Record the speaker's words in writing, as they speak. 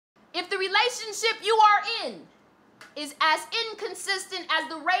If the relationship you are in is as inconsistent as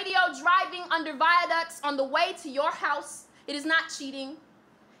the radio driving under viaducts on the way to your house, it is not cheating.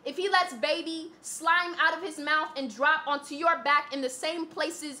 If he lets baby slime out of his mouth and drop onto your back in the same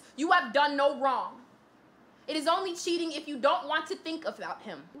places, you have done no wrong. It is only cheating if you don't want to think about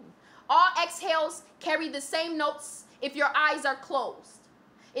him. All exhales carry the same notes if your eyes are closed.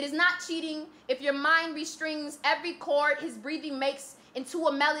 It is not cheating if your mind restrings every chord his breathing makes into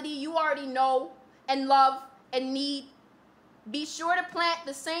a melody you already know and love and need. Be sure to plant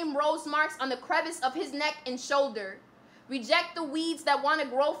the same rose marks on the crevice of his neck and shoulder. Reject the weeds that want to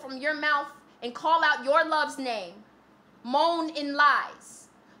grow from your mouth and call out your love's name. Moan in lies.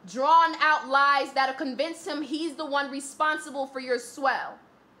 Drawn out lies that'll convince him he's the one responsible for your swell.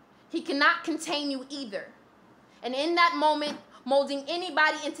 He cannot contain you either. And in that moment, molding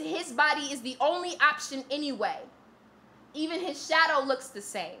anybody into his body is the only option anyway. Even his shadow looks the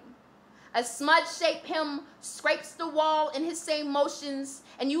same. A smudge-shaped him scrapes the wall in his same motions,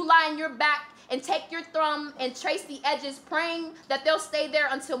 and you lie on your back and take your thumb and trace the edges, praying that they'll stay there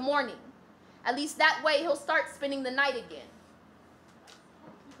until morning. At least that way he'll start spending the night again.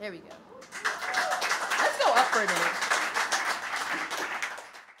 There we go. Let's go up for a minute.